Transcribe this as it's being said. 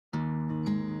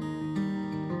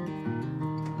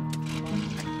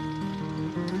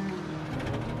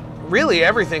Really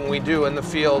everything we do in the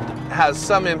field has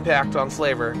some impact on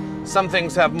flavor. Some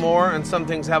things have more and some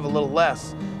things have a little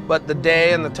less. But the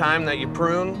day and the time that you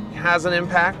prune has an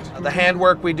impact. The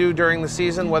handwork we do during the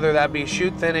season, whether that be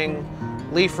shoot thinning,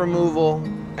 leaf removal,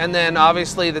 and then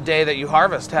obviously the day that you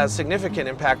harvest has significant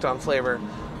impact on flavor.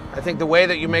 I think the way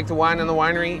that you make the wine in the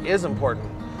winery is important.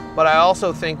 But I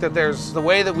also think that there's the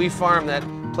way that we farm that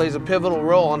plays a pivotal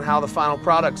role in how the final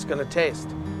product's going to taste.